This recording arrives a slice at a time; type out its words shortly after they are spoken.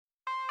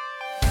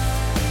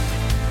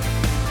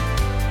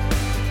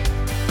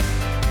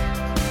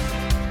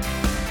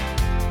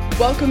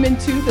Welcome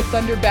into the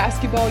Thunder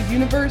basketball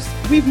universe.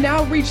 We've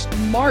now reached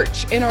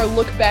March in our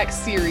Look Back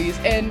series,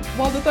 and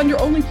while the Thunder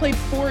only played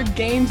 4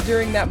 games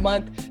during that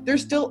month,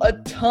 there's still a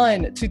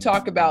ton to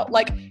talk about,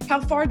 like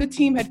how far the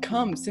team had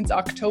come since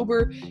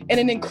October and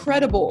an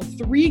incredible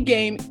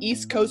 3-game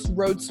East Coast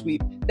road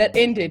sweep that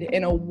ended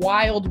in a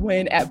wild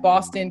win at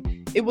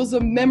Boston. It was a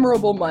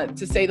memorable month,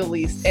 to say the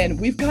least, and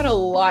we've got a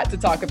lot to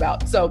talk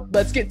about. So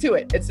let's get to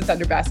it. It's the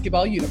Thunder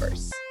basketball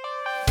universe.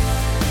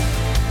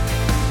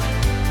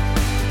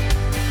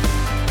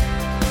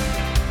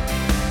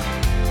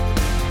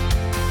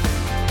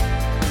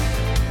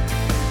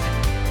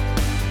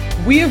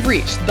 We have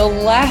reached the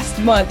last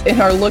month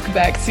in our Look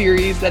Back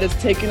series that has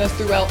taken us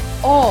throughout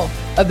all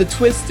of the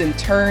twists and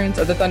turns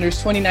of the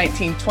Thunder's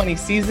 2019-20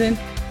 season.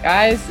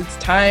 Guys, it's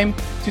time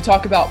to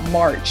talk about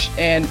March.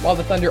 And while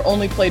the Thunder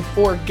only played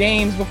 4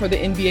 games before the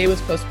NBA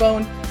was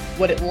postponed,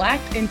 what it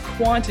lacked in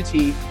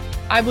quantity,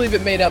 I believe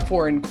it made up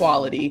for in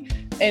quality.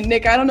 And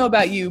Nick, I don't know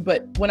about you,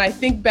 but when I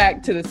think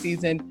back to the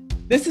season,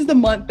 this is the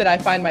month that I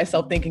find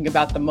myself thinking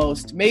about the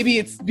most. Maybe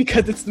it's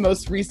because it's the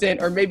most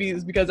recent, or maybe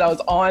it's because I was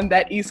on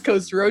that East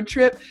Coast road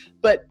trip,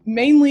 but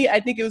mainly I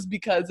think it was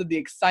because of the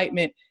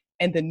excitement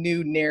and the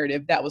new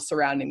narrative that was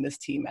surrounding this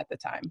team at the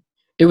time.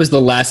 It was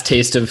the last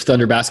taste of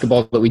Thunder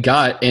basketball that we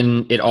got,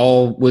 and it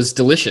all was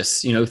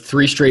delicious.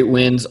 3 straight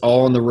wins,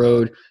 all on the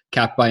road,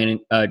 capped by an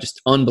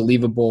just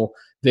unbelievable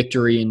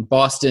victory in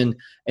Boston.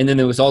 And then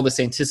there was all this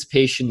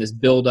anticipation, this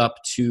build up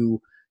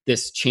to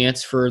this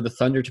chance for the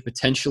Thunder to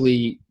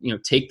potentially,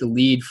 take the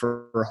lead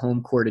for a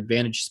home court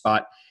advantage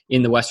spot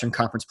in the Western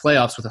Conference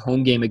playoffs with a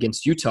home game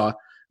against Utah,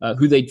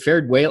 who they'd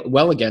fared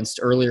well against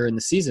earlier in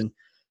the season.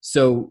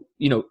 So,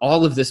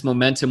 all of this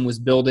momentum was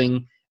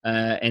building.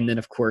 And then,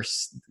 of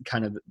course,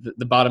 kind of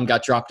the bottom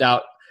got dropped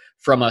out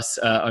from us,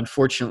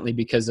 unfortunately,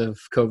 because of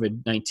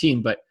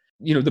COVID-19. But,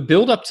 the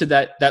build up to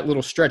that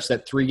little stretch,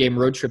 that 3-game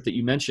road trip that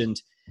you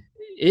mentioned,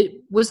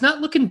 it was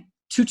not looking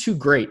too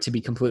great, to be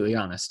completely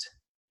honest.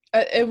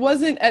 It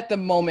wasn't at the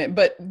moment,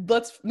 but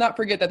let's not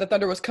forget that the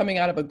Thunder was coming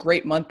out of a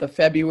great month of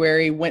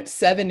February, went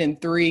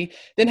 7-3,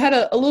 then had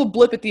a little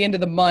blip at the end of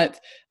the month,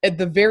 at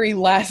the very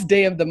last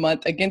day of the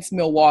month against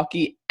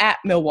Milwaukee, at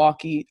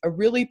Milwaukee, a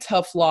really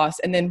tough loss.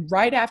 And then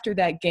right after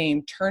that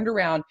game, turned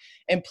around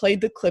and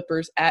played the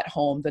Clippers at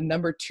home, the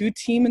number 2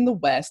 team in the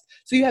West.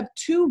 So you have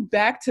 2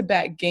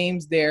 back-to-back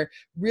games there,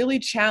 really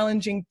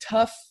challenging,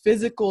 tough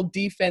physical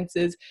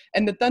defenses.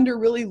 And the Thunder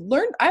really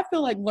learned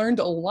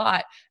a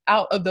lot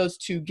out of those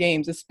 2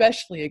 games,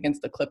 especially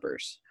against the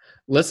Clippers.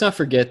 Let's not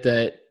forget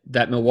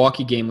that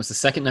Milwaukee game was the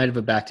second night of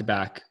a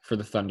back-to-back for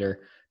the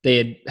Thunder.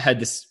 They had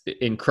this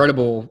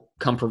incredible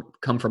come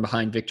from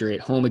behind victory at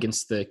home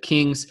against the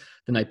Kings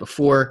the night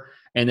before,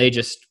 and they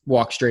just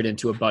walked straight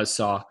into a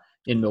buzzsaw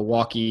in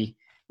Milwaukee.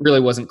 Really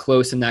wasn't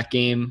close in that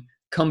game.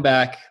 Come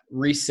back,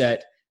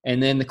 reset,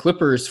 and then the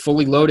Clippers,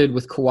 fully loaded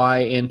with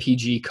Kawhi and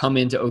PG, come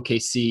into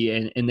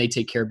OKC and they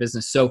take care of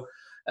business. So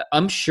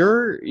I'm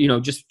sure,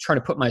 just trying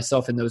to put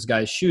myself in those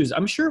guys' shoes,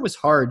 I'm sure it was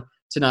hard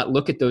to not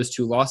look at those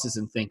 2 losses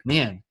and think,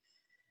 man,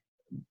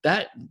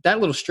 that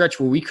little stretch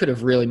where we could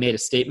have really made a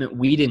statement,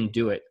 we didn't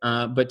do it.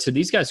 But to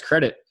these guys'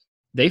 credit,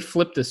 they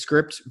flipped the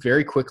script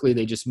very quickly.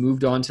 They just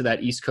moved on to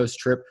that East Coast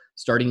trip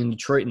starting in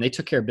Detroit, and they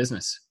took care of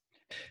business.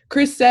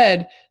 Chris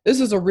said this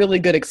was a really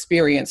good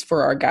experience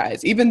for our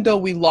guys. Even though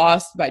we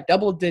lost by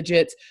double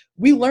digits,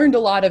 we learned a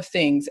lot of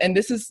things. And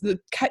this is the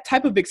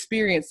type of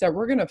experience that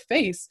we're going to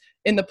face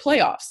in the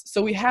playoffs.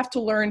 So we have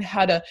to learn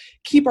how to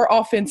keep our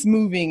offense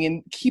moving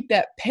and keep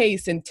that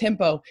pace and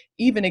tempo,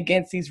 even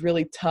against these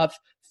really tough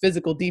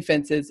physical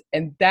defenses.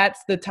 And that's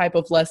the type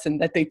of lesson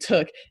that they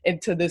took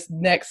into this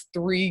next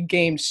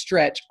 3-game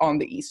stretch on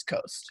the East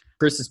Coast.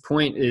 Chris's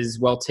point is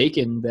well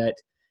taken that,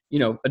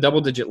 a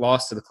double-digit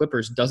loss to the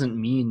Clippers doesn't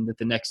mean that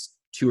the next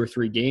 2 or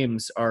 3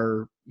 games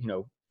are,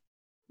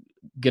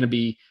 going to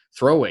be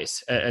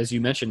throwaways, as you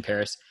mentioned,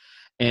 Paris.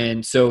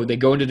 And so they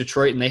go into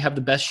Detroit and they have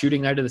the best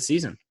shooting night of the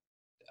season.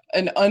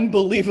 An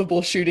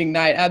unbelievable shooting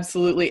night,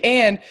 absolutely.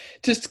 And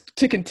just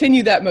to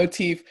continue that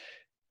motif,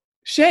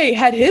 Shai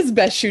had his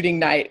best shooting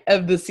night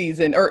of the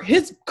season, or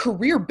his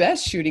career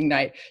best shooting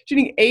night,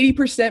 shooting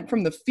 80%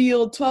 from the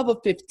field, 12 of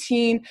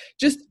 15,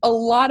 just a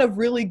lot of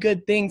really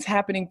good things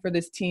happening for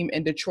this team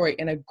in Detroit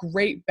and a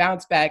great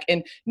bounce back.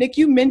 And Nick,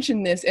 you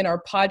mentioned this in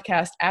our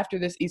podcast after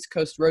this East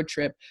Coast road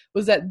trip,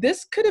 was that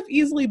this could have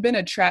easily been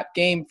a trap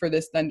game for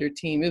this Thunder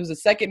team. It was the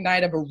second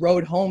night of a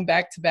road home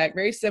back-to-back,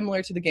 very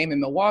similar to the game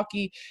in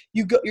Milwaukee.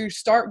 You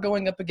start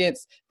going up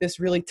against this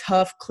really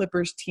tough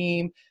Clippers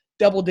team,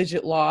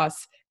 double-digit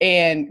loss,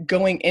 and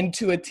going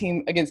into a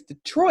team against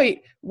Detroit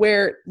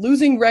where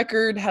losing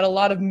record, had a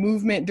lot of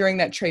movement during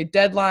that trade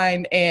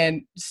deadline,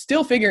 and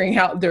still figuring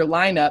out their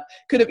lineup,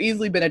 could have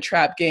easily been a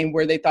trap game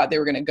where they thought they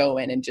were going to go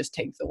in and just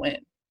take the win.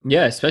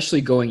 Yeah, especially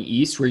going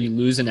east where you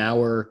lose an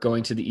hour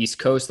going to the East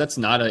Coast. That's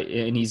not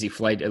an easy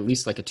flight, at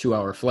least like a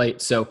 2-hour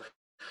flight. So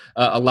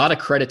a lot of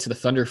credit to the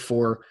Thunder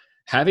for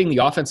having the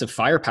offensive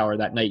firepower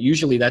that night.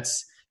 Usually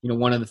that's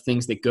one of the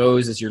things that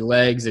goes is your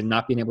legs and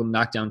not being able to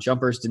knock down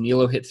jumpers.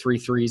 Danilo hit 3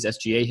 threes.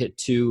 SGA hit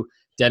 2.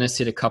 Dennis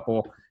hit a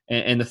couple,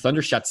 and the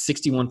Thunder shot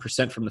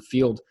 61% from the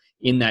field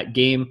in that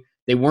game.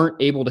 They weren't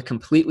able to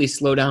completely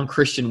slow down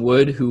Christian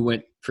Wood, who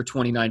went for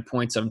 29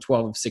 points on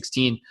 12 of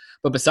 16.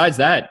 But besides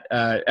that,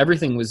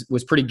 everything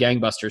was pretty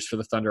gangbusters for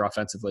the Thunder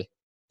offensively.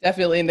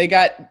 Definitely. And they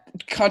got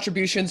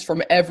contributions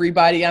from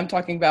everybody. I'm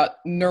talking about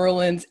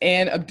Nerlens,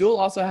 and Abdul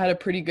also had a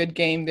pretty good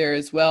game there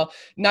as well.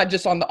 Not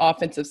just on the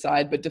offensive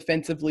side, but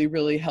defensively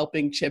really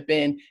helping chip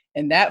in.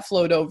 And that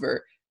flowed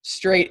over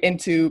straight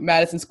into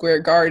Madison Square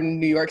Garden,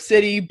 New York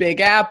City,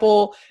 Big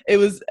Apple. It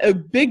was a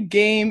big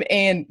game,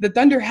 and the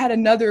Thunder had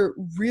another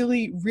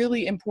really,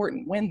 really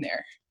important win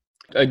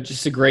there.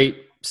 Just a great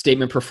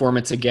statement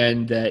performance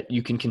again, that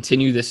you can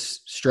continue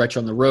this stretch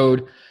on the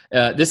road.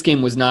 This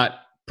game was not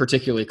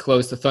particularly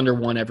close. The Thunder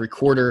won every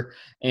quarter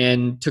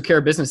and took care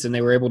of business, and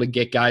they were able to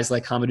get guys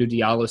like Hamidou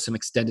Diallo some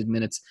extended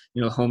minutes,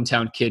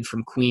 hometown kid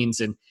from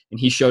Queens, and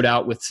he showed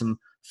out with some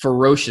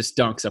ferocious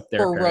dunks up there.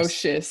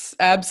 Ferocious,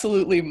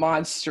 absolutely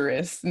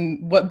monstrous.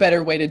 And what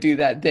better way to do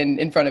that than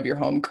in front of your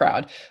home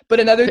crowd? But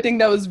another thing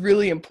that was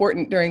really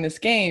important during this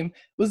game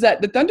was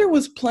that the Thunder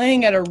was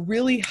playing at a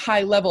really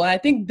high level. And I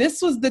think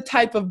this was the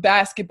type of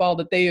basketball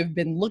that they have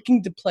been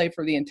looking to play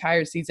for the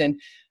entire season.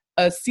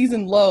 A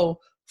season low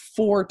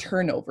 4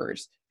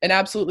 turnovers, an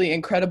absolutely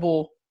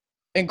incredible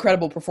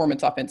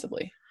performance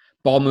offensively.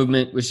 Ball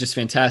movement was just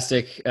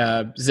fantastic,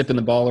 zipping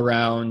the ball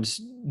around,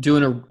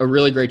 doing a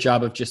really great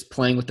job of just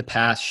playing with the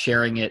pass,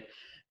 sharing it.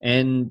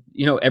 And,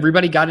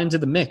 everybody got into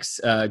the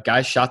mix.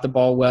 Guys shot the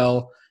ball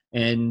well,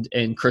 and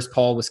Chris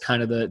Paul was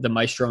kind of the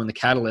maestro and the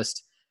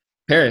catalyst.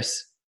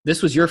 Paris,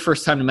 this was your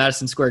first time to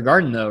Madison Square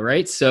Garden, though,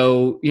 right?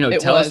 So,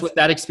 tell us what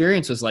that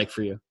experience was like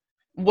for you.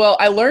 Well,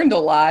 I learned a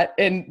lot,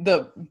 and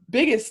the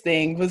biggest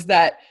thing was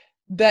that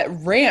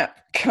ramp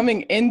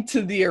coming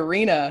into the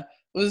arena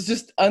was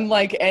just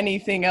unlike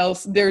anything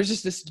else. There's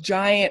just this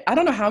giant, I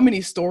don't know how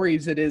many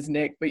stories it is,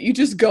 Nick, but you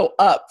just go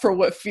up for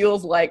what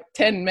feels like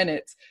 10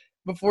 minutes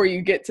before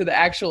you get to the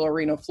actual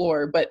arena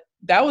floor. But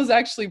that was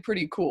actually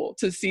pretty cool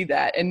to see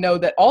that and know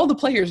that all the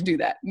players do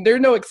that. There are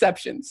no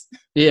exceptions.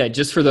 Yeah,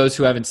 just for those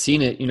who haven't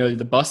seen it,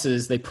 the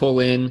buses, they pull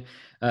in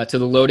to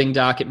the loading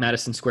dock at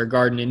Madison Square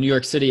Garden. In New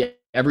York City,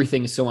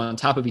 everything is so on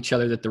top of each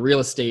other that the real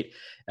estate,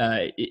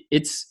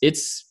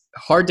 it's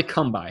hard to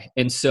come by.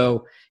 And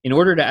so in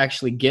order to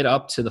actually get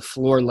up to the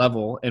floor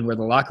level and where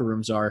the locker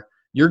rooms are,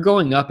 you're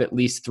going up at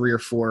least 3 or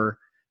 4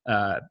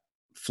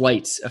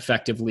 flights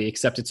effectively,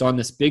 except it's on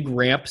this big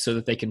ramp so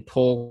that they can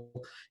pull,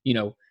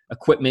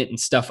 equipment and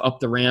stuff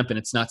up the ramp, and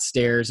it's not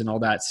stairs and all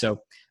that.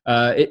 So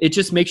it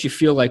just makes you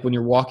feel like when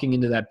you're walking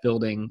into that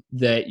building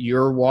that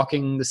you're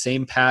walking the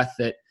same path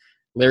that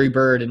Larry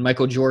Bird and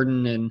Michael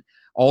Jordan and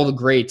all the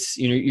greats,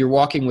 you're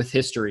walking with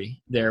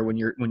history there when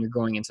you're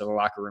going into the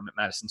locker room at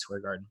Madison Square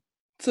Garden.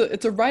 So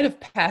it's a rite of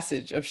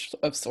passage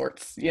of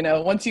sorts.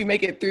 Once you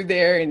make it through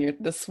there and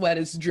the sweat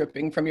is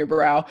dripping from your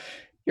brow,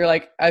 you're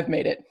like, I've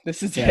made it.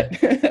 This is it.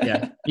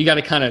 Yeah. You got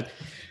to kind of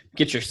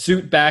get your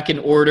suit back in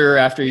order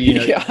after,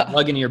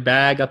 lugging your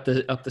bag up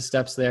the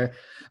steps there.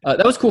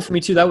 That was cool for me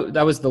too.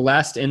 That was the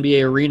last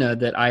NBA arena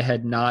that I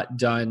had not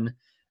done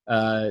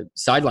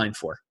sideline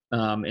for.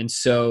 And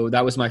so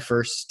that was my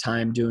first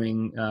time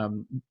doing,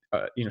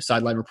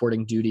 sideline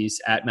reporting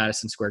duties at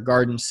Madison Square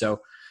Garden.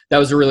 So that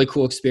was a really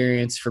cool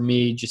experience for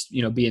me, just,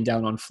 being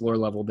down on floor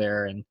level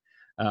there, and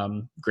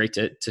great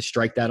to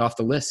strike that off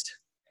the list.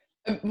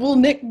 Well,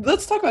 Nick,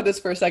 let's talk about this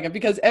for a second,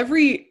 because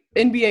every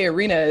NBA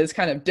arena is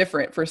kind of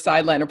different for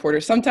sideline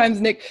reporters.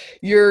 Sometimes, Nick,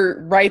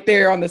 you're right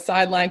there on the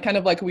sideline, kind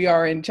of like we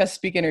are in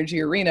Chesapeake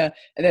Energy Arena.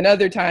 And then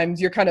other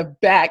times you're kind of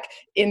back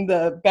in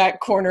the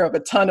back corner of a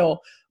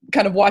tunnel,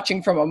 kind of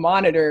watching from a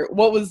monitor.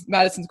 What was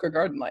Madison Square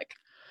Garden like?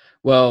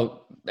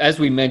 Well, as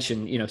we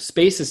mentioned,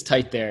 space is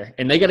tight there,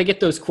 and they got to get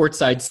those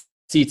courtside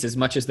seats as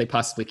much as they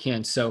possibly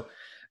can. So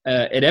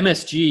at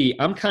MSG,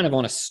 I'm kind of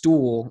on a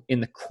stool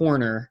in the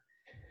corner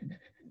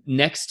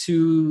next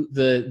to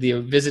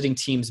the visiting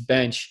team's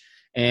bench,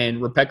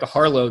 and Rebecca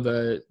Harlow,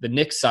 the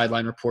Knicks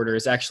sideline reporter,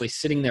 is actually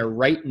sitting there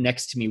right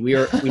next to me. We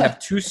have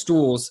 2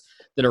 stools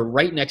that are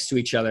right next to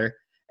each other,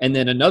 and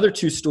then another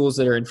 2 stools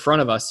that are in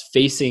front of us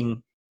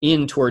facing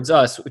in towards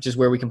us, which is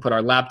where we can put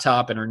our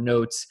laptop and our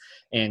notes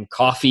and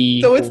coffee.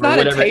 So it's not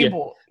a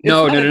table.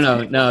 No.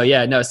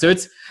 Yeah, no. So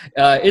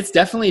it's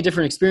definitely a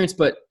different experience,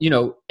 but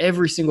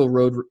every single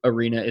road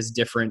arena is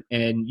different,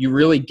 and you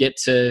really get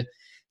to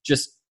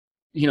just,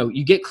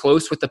 you get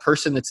close with the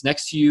person that's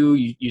next to you.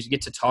 You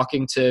get to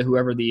talking to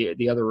whoever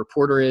the other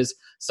reporter is.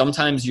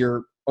 Sometimes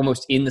you're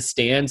almost in the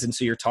stands, and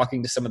so you're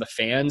talking to some of the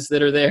fans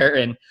that are there.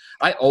 And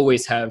I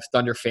always have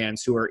Thunder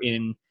fans who are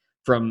in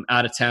from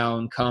out of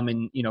town come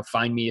and,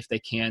 find me if they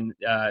can,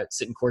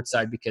 sitting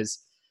courtside, because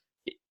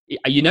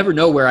you never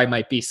know where I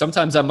might be.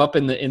 Sometimes I'm up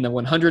in the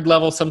 100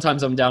 level.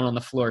 Sometimes I'm down on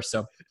the floor.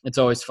 So it's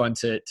always fun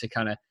to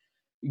kind of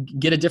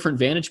get a different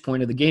vantage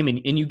point of the game,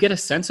 and you get a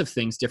sense of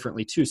things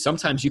differently too.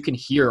 Sometimes you can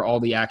hear all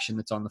the action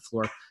that's on the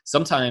floor.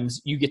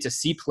 Sometimes you get to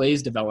see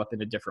plays develop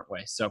in a different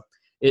way. So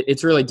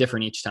it's really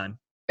different each time.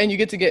 And you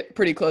get to get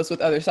pretty close with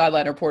other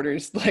sideline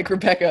reporters like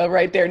Rebecca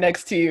right there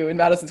next to you in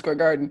Madison Square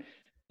Garden.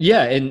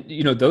 Yeah, and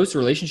those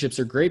relationships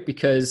are great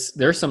because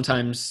there are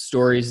sometimes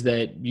stories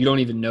that you don't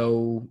even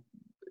know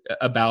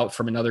about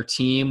from another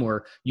team,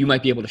 or you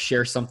might be able to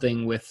share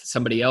something with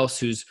somebody else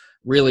who's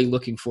really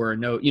looking for a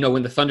note.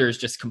 When the Thunder is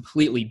just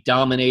completely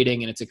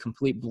dominating and it's a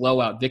complete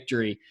blowout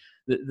victory,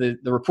 the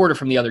reporter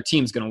from the other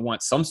team is going to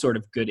want some sort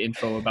of good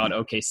info about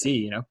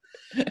OKC.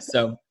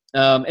 So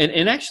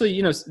and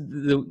actually,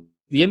 the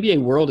NBA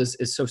world is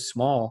so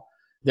small.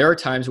 There are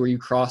times where you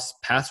cross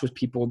paths with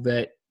people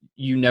that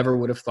you never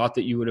would have thought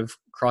that you would have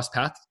crossed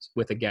paths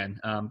with again.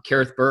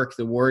 Kareth Burke,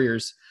 the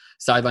Warriors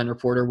sideline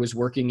reporter, was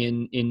working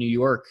in New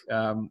York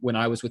when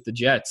I was with the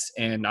Jets,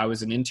 and I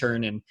was an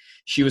intern, and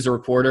she was a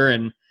reporter.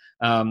 And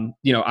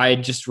I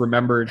had just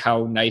remembered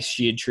how nice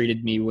she had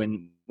treated me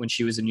when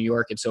she was in New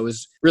York, and so it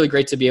was really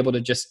great to be able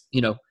to just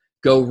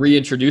go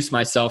reintroduce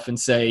myself and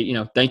say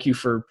thank you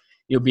for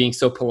being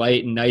so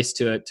polite and nice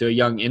to a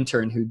young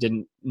intern who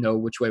didn't know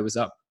which way was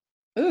up.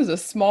 It was a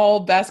small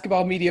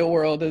basketball media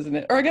world, isn't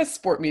it? Or I guess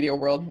sport media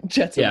world.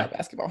 Jets are not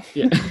basketball.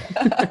 Yeah.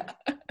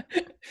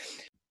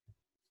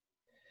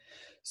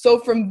 So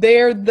from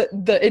there,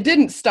 it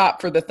didn't stop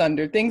for the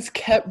Thunder. Things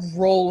kept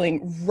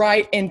rolling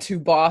right into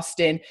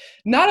Boston.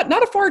 Not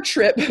a far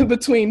trip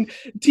between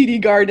TD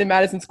Garden and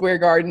Madison Square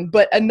Garden,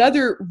 but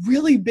another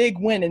really big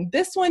win. And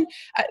this one,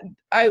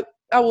 I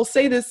will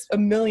say this a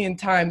million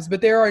times,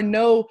 but there are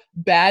no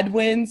bad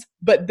wins,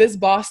 but this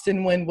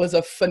Boston win was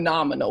a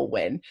phenomenal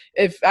win,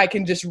 if I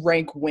can just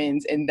rank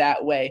wins in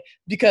that way,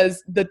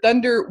 because the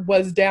Thunder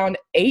was down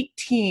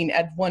 18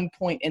 at one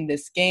point in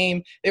this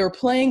game. They were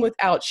playing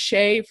without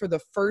Shai for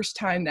the first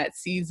time that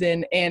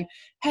season and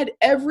had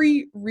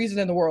every reason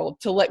in the world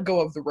to let go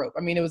of the rope.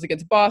 I mean, it was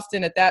against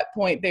Boston. At that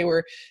point, they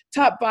were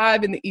top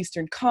 5 in the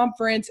Eastern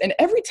Conference. And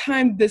every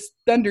time this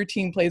Thunder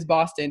team plays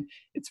Boston,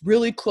 it's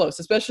really close,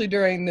 especially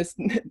during this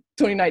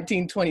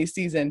 2019-20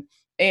 season.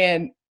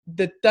 And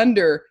the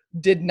Thunder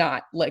did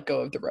not let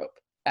go of the rope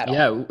at all.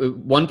 Yeah,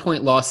 1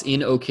 point loss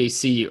in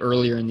OKC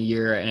earlier in the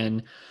year,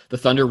 and the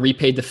Thunder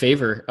repaid the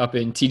favor up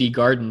in TD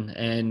Garden,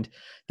 and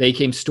they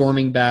came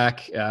storming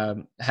back,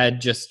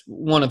 had just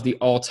one of the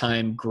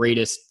all-time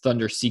greatest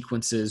Thunder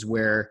sequences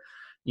where,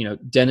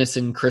 Dennis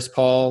and Chris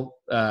Paul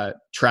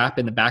trap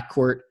in the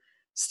backcourt,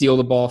 steal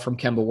the ball from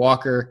Kemba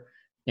Walker,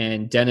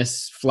 and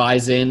Dennis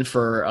flies in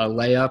for a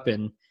layup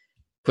and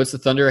puts the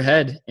Thunder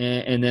ahead.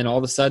 And then all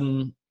of a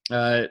sudden,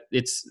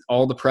 it's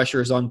all the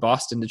pressure is on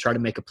Boston to try to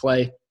make a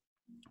play.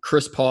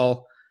 Chris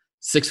Paul,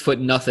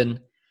 6'0",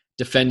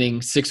 defending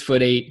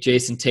 6'8"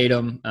 Jason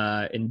Tatum,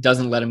 and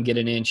doesn't let him get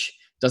an inch,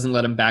 doesn't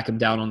let him back him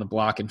down on the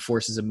block, and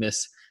forces a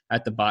miss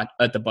at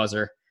the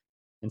buzzer,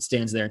 and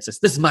stands there and says,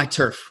 "This is my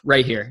turf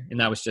right here." And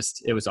that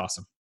was it was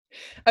awesome.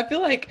 I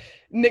feel like,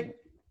 Nick,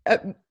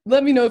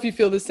 let me know if you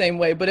feel the same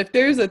way, but if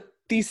there's a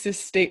thesis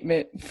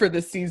statement for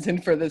the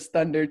season for this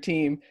Thunder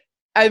team,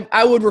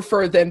 I would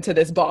refer them to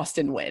this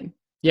Boston win.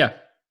 Yeah.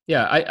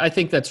 I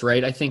think that's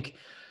right. I think,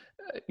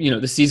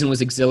 the season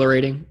was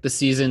exhilarating. The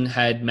season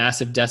had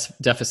massive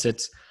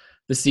deficits.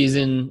 The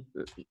season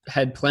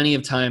had plenty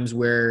of times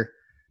where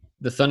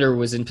the Thunder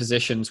was in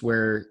positions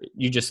where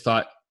you just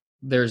thought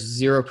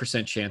there's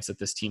 0% chance that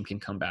this team can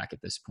come back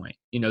at this point.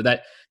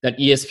 That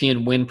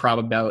ESPN win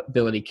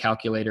probability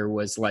calculator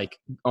was like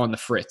on the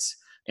fritz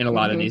in a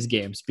lot of these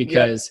games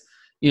because,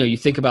 you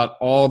think about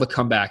all the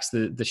comebacks,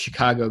 the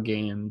Chicago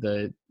game,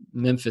 the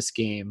Memphis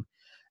game,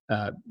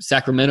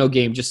 Sacramento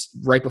game just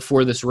right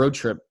before this road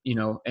trip,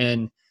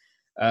 and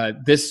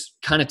this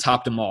kind of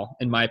topped them all,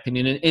 in my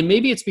opinion. And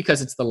maybe it's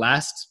because it's the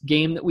last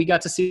game that we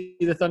got to see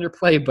the Thunder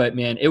play, but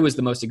man, it was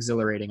the most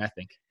exhilarating, I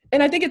think.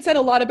 And I think it said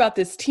a lot about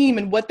this team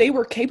and what they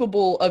were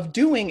capable of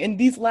doing in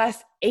these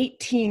last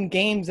 18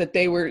 games that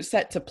they were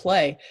set to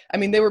play. I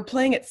mean, they were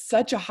playing at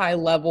such a high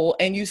level,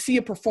 and you see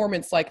a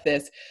performance like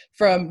this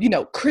from,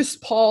 Chris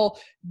Paul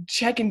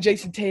checking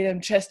Jason Tatum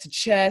chest to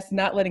chest,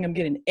 not letting him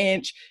get an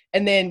inch.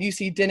 And then you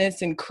see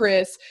Dennis and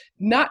Chris,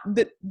 not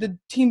that the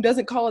team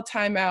doesn't call a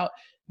timeout.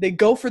 They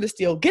go for the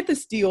steal, get the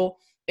steal,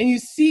 and you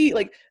see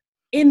like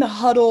in the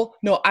huddle,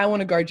 no, I want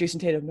to guard Jason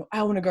Tatum. No,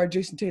 I want to guard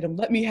Jason Tatum.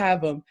 Let me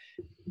have him.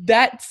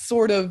 That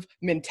sort of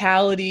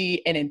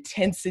mentality and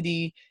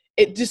intensity,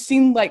 it just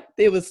seemed like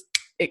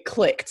it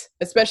clicked,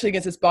 especially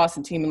against this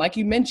Boston team. And like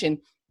you mentioned,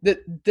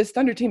 this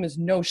Thunder team is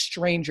no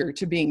stranger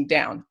to being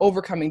down,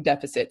 overcoming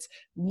deficits,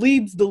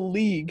 leads the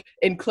league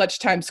in clutch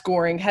time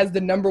scoring, has the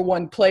number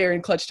 1 player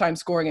in clutch time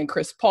scoring in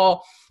Chris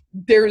Paul.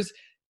 There's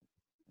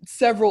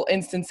several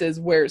instances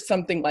where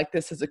something like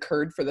this has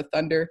occurred for the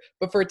Thunder,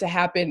 but for it to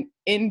happen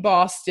in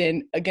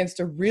Boston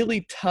against a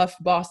really tough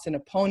Boston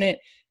opponent,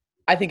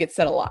 I think it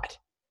said a lot.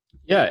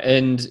 Yeah,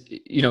 and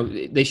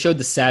they showed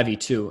the savvy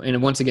too.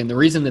 And once again, the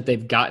reason that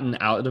they've gotten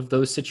out of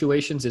those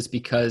situations is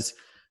because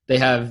they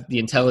have the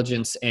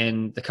intelligence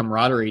and the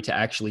camaraderie to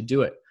actually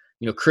do it.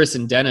 Chris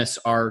and Dennis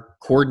are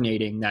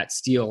coordinating that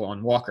steal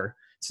on Walker.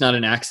 It's not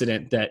an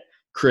accident that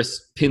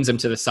Chris pins him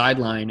to the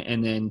sideline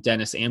and then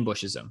Dennis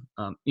ambushes him.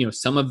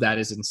 Some of that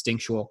is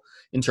instinctual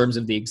in terms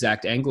of the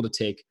exact angle to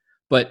take,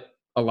 but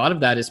a lot of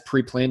that is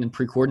pre-planned and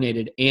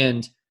pre-coordinated.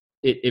 And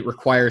it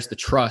requires the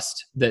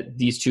trust that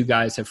these two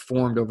guys have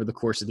formed over the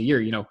course of the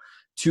year.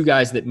 Two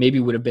guys that maybe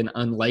would have been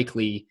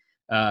unlikely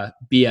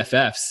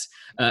BFFs,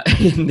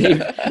 and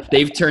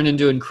they've turned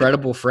into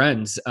incredible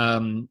friends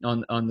on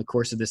the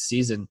course of this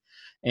season,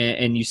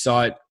 and you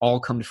saw it all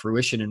come to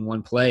fruition in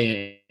one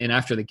play. And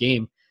after the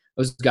game,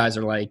 those guys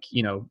are like,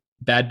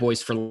 bad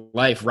boys for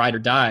life, ride or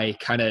die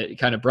kind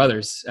of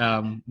brothers.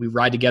 We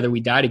ride together, we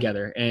die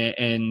together.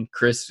 And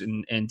Chris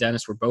and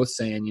Dennis were both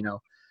saying,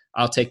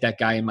 I'll take that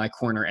guy in my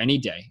corner any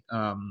day.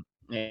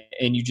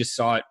 And you just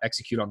saw it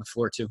execute on the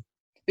floor too.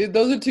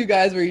 Those are two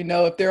guys where,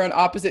 if they're on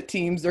opposite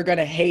teams, they're going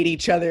to hate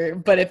each other.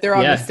 But if they're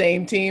on the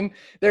same team,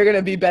 they're going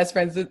to be best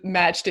friends with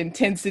matched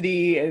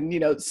intensity and,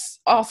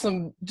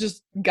 awesome,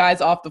 just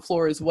guys off the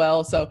floor as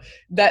well. So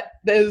that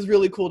is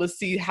really cool to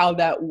see how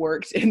that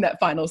worked in that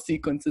final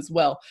sequence as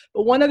well.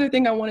 But one other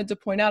thing I wanted to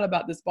point out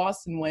about this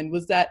Boston win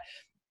was that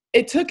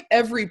it took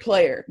every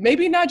player,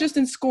 maybe not just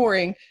in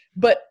scoring,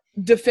 but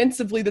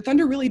defensively. The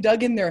Thunder really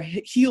dug in their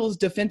heels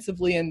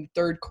defensively in the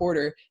third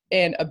quarter.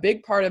 And a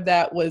big part of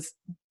that was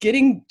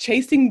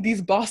chasing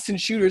these Boston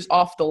shooters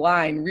off the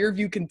line, rear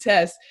view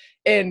contests.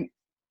 And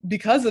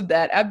because of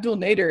that, Abdel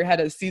Nader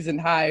had a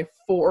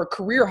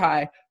career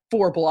high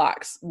 4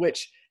 blocks,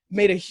 which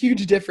made a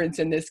huge difference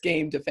in this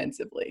game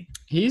defensively.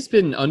 He's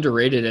been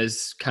underrated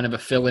as kind of a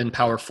fill-in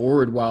power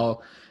forward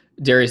while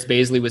Darius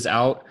Bazley was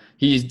out.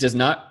 He does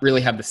not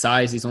really have the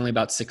size. He's only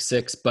about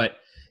 6'6", but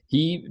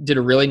he did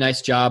a really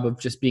nice job of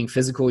just being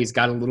physical. He's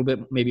got a little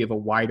bit maybe of a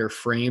wider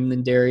frame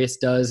than Darius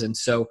does. And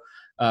so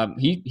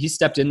he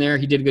stepped in there.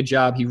 He did a good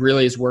job. He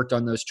really has worked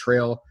on those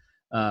trail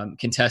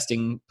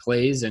contesting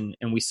plays. And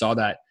we saw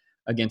that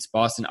against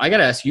Boston. I got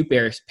to ask you,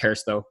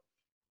 Paris, though,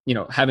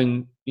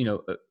 having,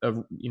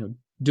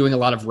 doing a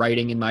lot of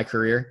writing in my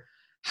career,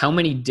 how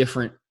many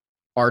different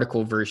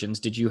article versions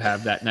did you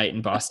have that night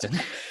in Boston?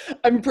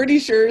 I'm pretty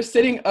sure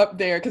sitting up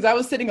there, because I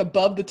was sitting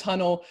above the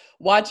tunnel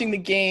watching the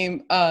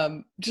game,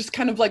 just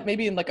kind of like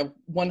maybe in like a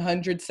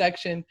 100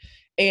 section.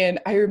 And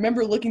I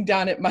remember looking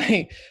down at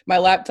my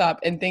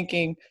laptop and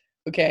thinking,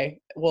 okay,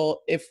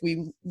 well, if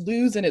we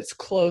lose and it's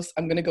close,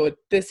 I'm going to go with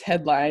this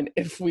headline.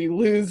 If we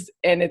lose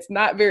and it's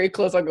not very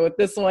close, I'll go with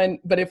this one.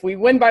 But if we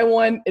win by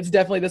 1, it's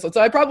definitely this one.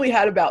 So I probably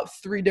had about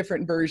 3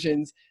 different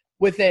versions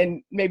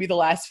within maybe the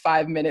last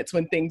 5 minutes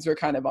when things were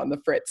kind of on the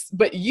fritz.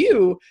 But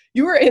you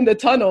were in the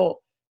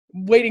tunnel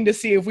waiting to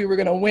see if we were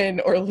going to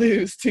win or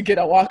lose to get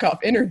a walk-off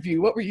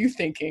interview. What were you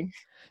thinking?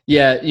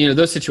 Yeah,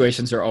 those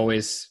situations are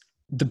always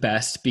the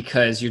best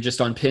because you're just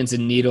on pins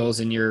and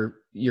needles and you're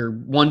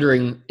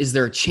wondering, is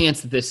there a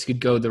chance that this could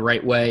go the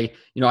right way?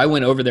 I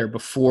went over there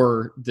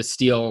before the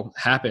steal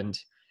happened.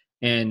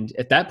 And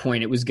at that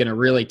point, it was going to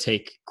really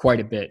take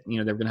quite a bit. They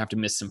were going to have to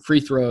miss some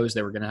free throws.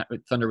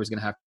 Thunder was going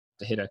to have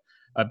to hit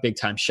a big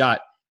time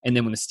shot. And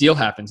then when the steal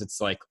happens, it's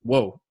like,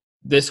 whoa,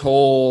 this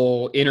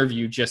whole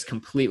interview just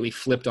completely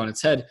flipped on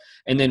its head.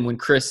 And then when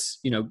Chris,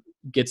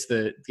 gets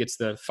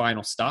the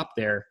final stop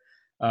there,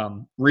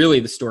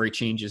 really the story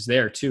changes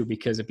there too,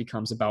 because it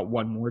becomes about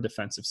one more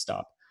defensive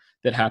stop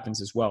that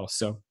happens as well.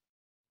 So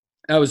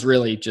that was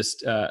really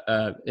just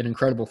an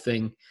incredible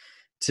thing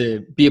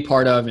to be a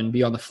part of and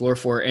be on the floor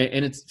for.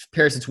 And it's,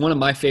 Paris, it's one of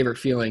my favorite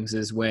feelings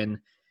is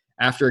when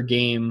after a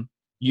game,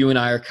 you and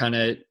I are kind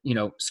of,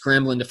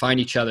 scrambling to find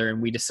each other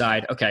and we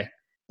decide, okay,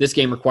 this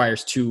game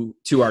requires two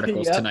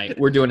articles tonight.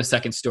 We're doing a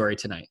second story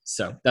tonight.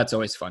 So that's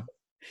always fun.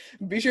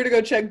 Be sure to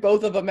go check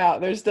both of them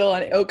out. They're still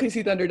on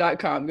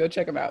OKCThunder.com. Go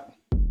check them out.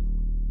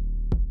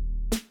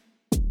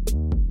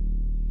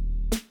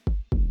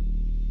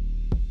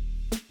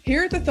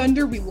 Here at the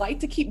Thunder, we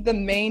like to keep the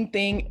main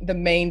thing the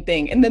main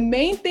thing. And the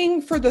main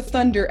thing for the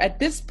Thunder at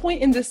this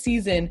point in the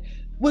season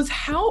was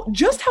how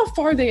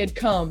far they had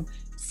come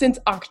since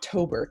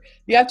October.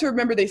 You have to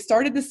remember they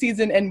started the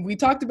season, and we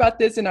talked about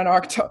this in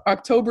our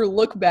October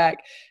look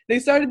back. They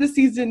started the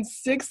season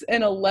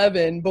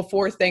 6-11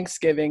 before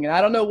Thanksgiving. And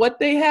I don't know what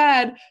they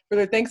had for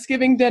their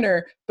Thanksgiving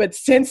dinner, but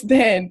since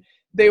then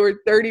they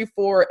were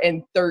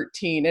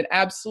 34-13. An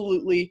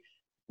absolutely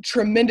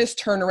tremendous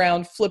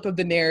turnaround, flip of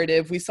the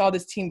narrative. We saw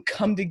this team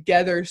come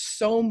together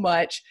so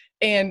much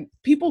and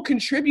people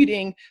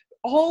contributing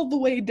all the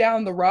way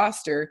down the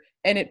roster.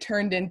 And it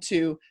turned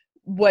into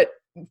what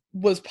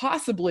was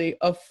possibly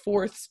a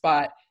 4th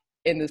spot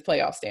in this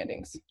playoff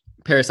standings.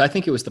 Paris, I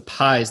think it was the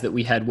pies that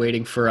we had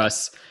waiting for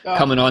us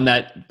coming on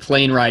that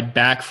plane ride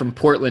back from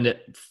Portland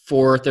at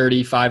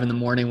 4:35 in the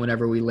morning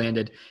whenever we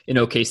landed in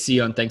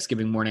OKC on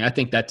Thanksgiving morning. I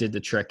think that did the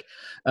trick.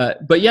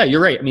 But yeah,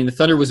 you're right. I mean, the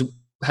Thunder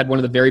had one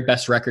of the very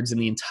best records in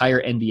the entire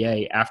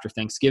NBA after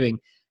Thanksgiving.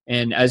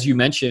 And as you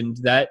mentioned,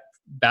 that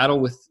battle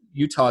with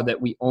Utah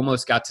that we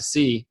almost got to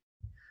see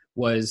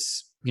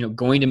was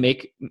going to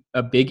make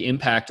a big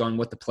impact on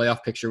what the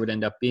playoff picture would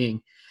end up being.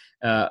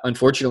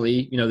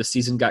 Unfortunately, the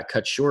season got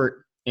cut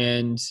short.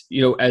 And,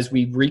 as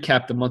we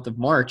recap the month of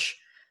March,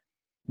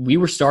 we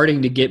were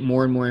starting to get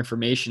more and more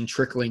information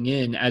trickling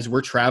in as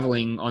we're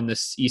traveling on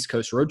this East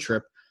Coast road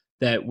trip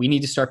that we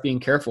need to start being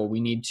careful. We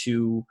need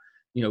to,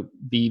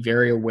 be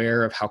very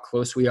aware of how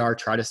close we are,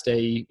 try to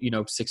stay,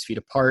 6 feet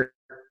apart.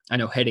 I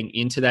know heading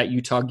into that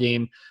Utah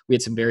game, we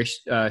had some very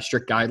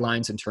strict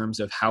guidelines in terms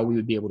of how we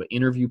would be able to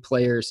interview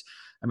players.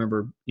 I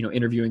remember,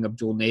 interviewing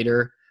Abdul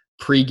Nader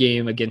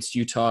pre-game against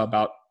Utah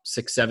about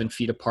 6-7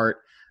 feet apart,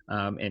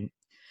 and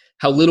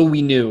how little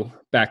we knew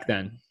back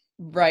then.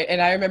 Right.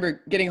 And I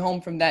remember getting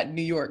home from that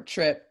New York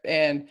trip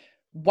and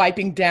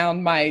wiping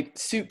down my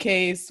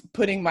suitcase,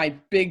 putting my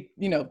big,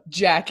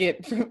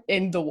 jacket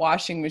in the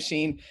washing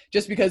machine,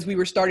 just because we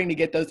were starting to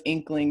get those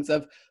inklings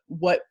of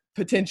what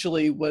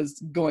potentially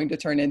was going to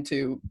turn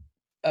into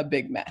a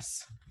big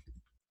mess.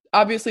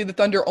 Obviously, the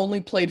Thunder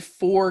only played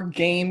 4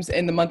 games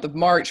in the month of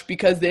March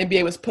because the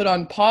NBA was put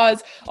on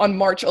pause on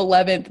March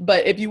 11th.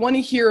 But if you want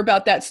to hear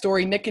about that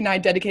story, Nick and I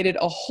dedicated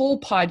a whole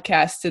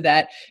podcast to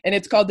that, and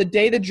it's called The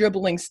Day the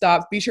Dribbling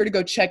Stopped. Be sure to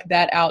go check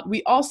that out.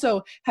 We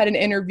also had an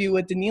interview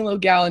with Danilo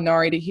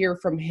Gallinari to hear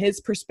from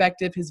his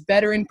perspective, his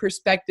veteran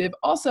perspective,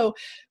 also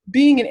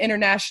being an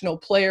international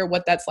player,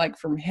 what that's like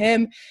from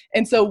him.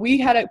 And so we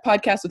had a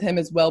podcast with him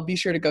as well. Be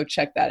sure to go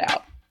check that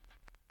out.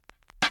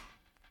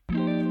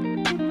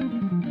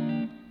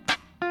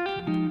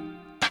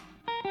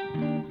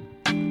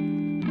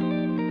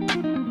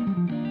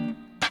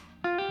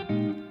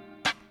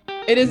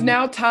 It is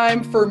now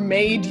time for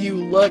Made You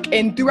Look.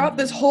 And throughout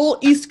this whole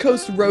East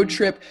Coast road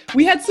trip,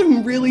 we had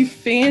some really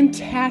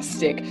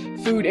fantastic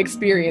food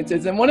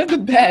experiences. And one of the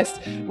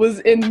best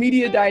was in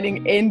media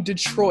dining in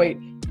Detroit.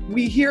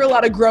 We hear a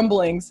lot of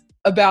grumblings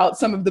about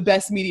some of the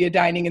best media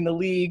dining in the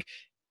league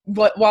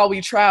while we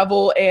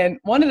travel. And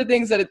one of the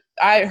things that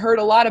I heard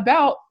a lot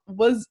about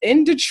was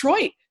in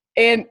Detroit.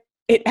 And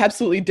it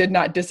absolutely did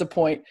not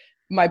disappoint.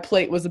 My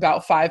plate was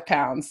about 5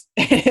 pounds.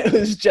 It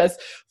was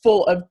just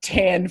full of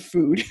canned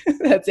food.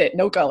 That's it.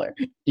 No color.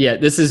 Yeah,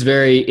 this is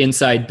very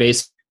inside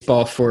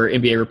baseball for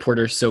NBA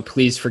reporters. So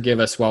please forgive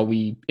us while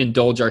we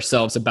indulge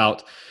ourselves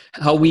about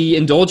how we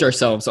indulge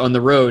ourselves on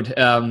the road.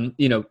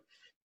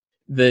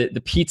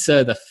 The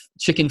pizza, the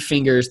chicken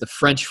fingers, the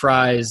French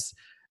fries,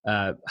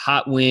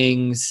 hot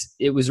wings.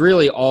 It was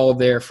really all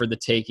there for the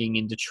taking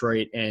in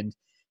Detroit. And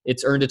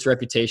it's earned its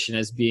reputation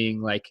as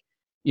being like,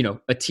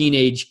 a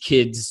teenage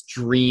kid's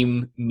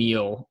dream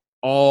meal,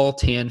 all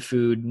canned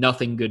food,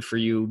 nothing good for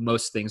you.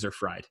 Most things are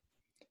fried.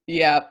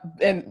 Yeah.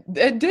 And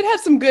it did have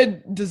some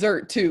good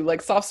dessert too,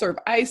 like soft serve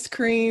ice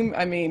cream.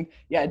 I mean,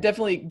 yeah, it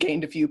definitely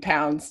gained a few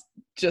pounds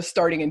just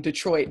starting in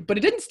Detroit, but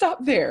it didn't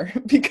stop there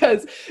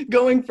because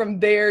going from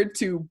there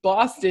to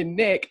Boston,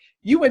 Nick,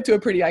 you went to a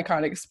pretty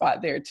iconic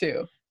spot there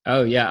too.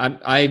 Oh yeah.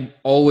 I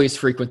always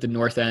frequent the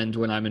North End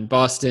when I'm in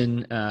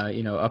Boston,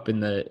 up in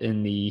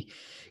the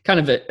kind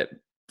of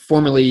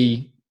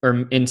formerly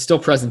or in still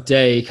present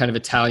day kind of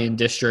Italian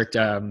district.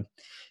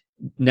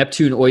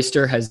 Neptune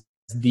Oyster has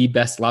the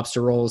best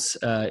lobster rolls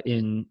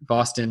in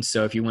Boston.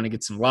 So if you want to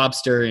get some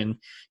lobster and,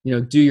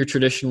 do your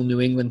traditional New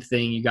England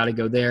thing, you got to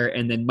go there.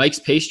 And then Mike's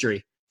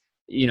Pastry,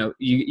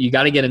 you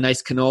got to get a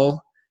nice cannoli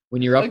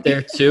when you're up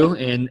there too.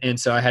 And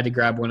so I had to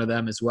grab one of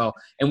them as well.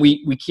 And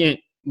we can't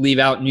leave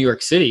out New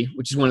York City,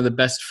 which is one of the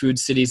best food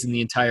cities in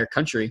the entire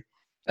country.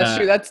 That's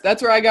true.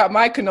 That's where I got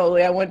my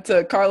cannoli. I went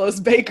to Carlos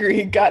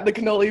Bakery, got the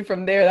cannoli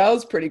from there. That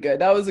was pretty good.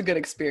 That was a good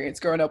experience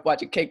growing up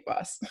watching Cake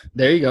Boss.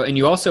 There you go. And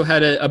you also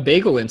had a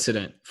bagel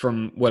incident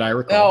from what I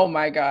recall. Oh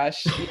my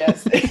gosh.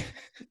 Yes.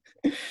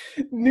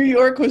 New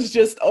York was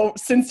just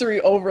sensory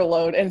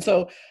overload. And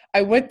so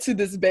I went to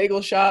this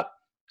bagel shop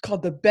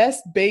called The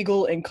Best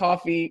Bagel and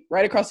Coffee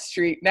right across the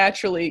street.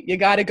 Naturally, you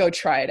got to go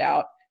try it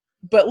out.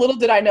 But little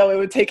did I know it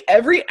would take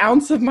every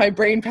ounce of my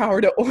brain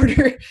power to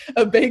order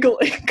a bagel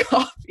and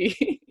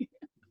coffee.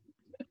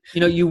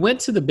 You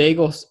went to the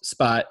bagel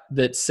spot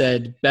that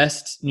said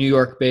Best New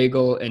York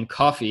Bagel and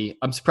Coffee.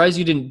 I'm surprised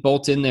you didn't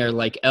bolt in there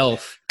like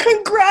Elf.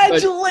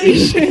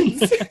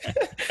 Congratulations!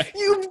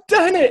 You've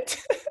done it!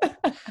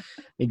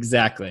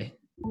 Exactly.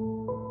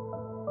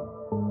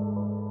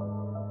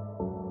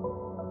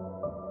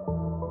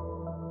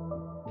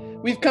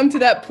 We've come to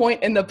that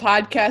point in the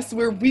podcast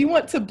where we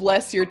want to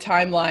bless your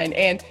timeline,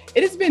 and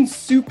it has been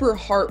super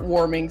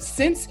heartwarming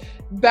since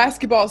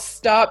basketball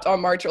stopped on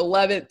March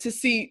 11th to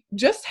see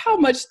just how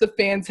much the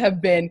fans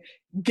have been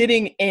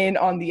getting in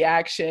on the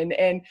action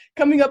and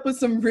coming up with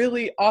some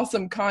really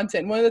awesome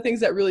content. One of the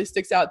things that really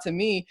sticks out to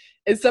me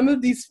is some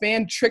of these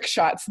fan trick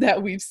shots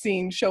that we've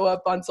seen show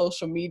up on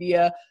social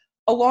media,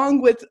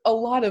 along with a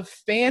lot of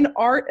fan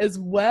art as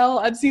well.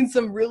 I've seen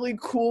some really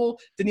cool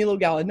Danilo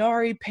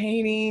Gallinari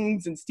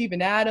paintings and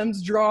Steven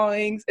Adams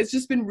drawings. It's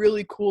just been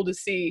really cool to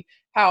see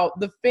how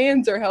the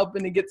fans are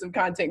helping to get some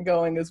content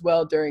going as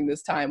well during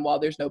this time while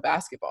there's no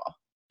basketball.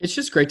 It's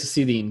just great to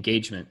see the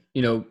engagement.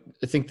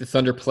 I think the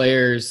Thunder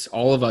players,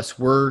 all of us,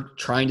 we're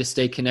trying to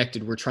stay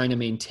connected. We're trying to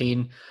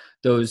maintain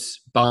those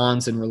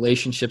bonds and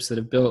relationships that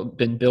have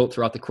been built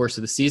throughout the course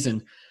of the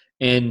season.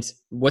 And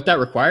what that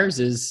requires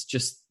is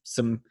just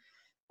some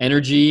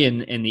energy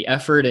and the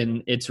effort.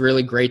 And it's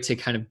really great to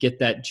kind of get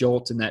that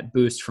jolt and that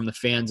boost from the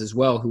fans as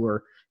well, who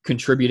are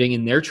contributing,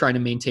 and they're trying to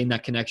maintain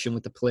that connection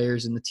with the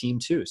players and the team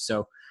too.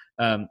 So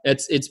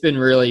it's been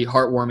really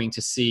heartwarming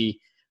to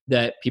see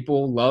that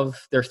people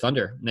love their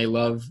Thunder and they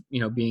love,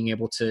 being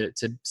able to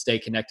stay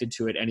connected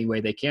to it any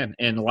way they can.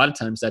 And a lot of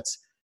times that's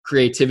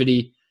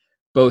creativity,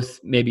 both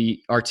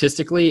maybe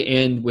artistically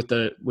and with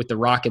the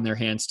rock in their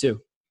hands too.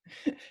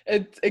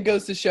 It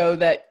goes to show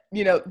that,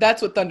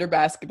 that's what Thunder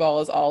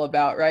basketball is all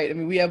about, right? I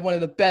mean, we have one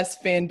of the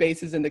best fan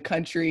bases in the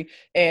country.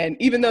 And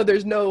even though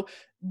there's no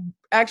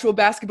actual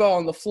basketball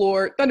on the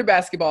floor, Thunder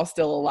basketball is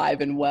still alive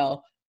and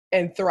well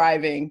and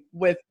thriving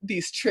with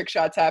these trick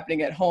shots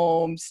happening at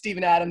home,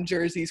 Steven Adams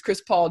jerseys,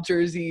 Chris Paul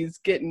jerseys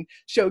getting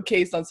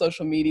showcased on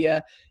social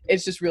media.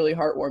 It's just really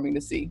heartwarming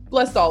to see.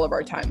 Bless all of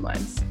our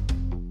timelines.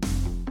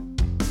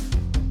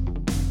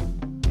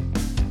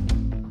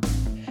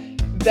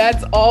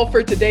 That's all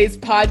for today's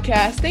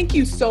podcast. Thank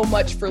you so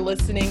much for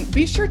listening.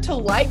 Be sure to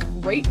like,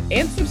 rate,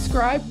 and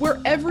subscribe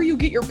wherever you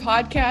get your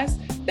podcast.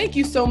 Thank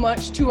you so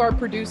much to our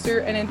producer.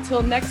 And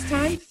until next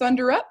time,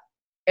 Thunder up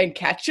and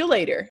catch you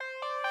later.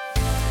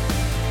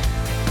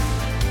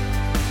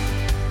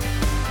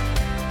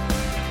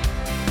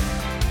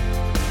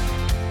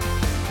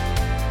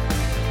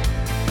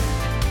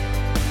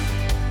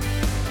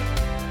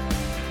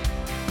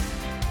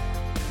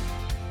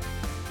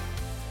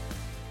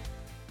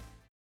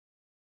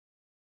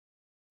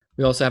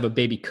 We also have a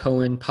Baby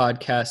Cohen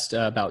podcast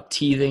about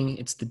teething.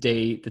 It's the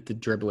day that the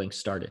dribbling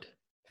started.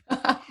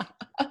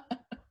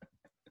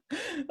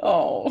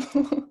 Oh,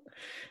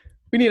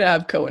 we need to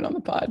have Cohen on the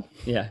pod.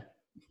 Yeah.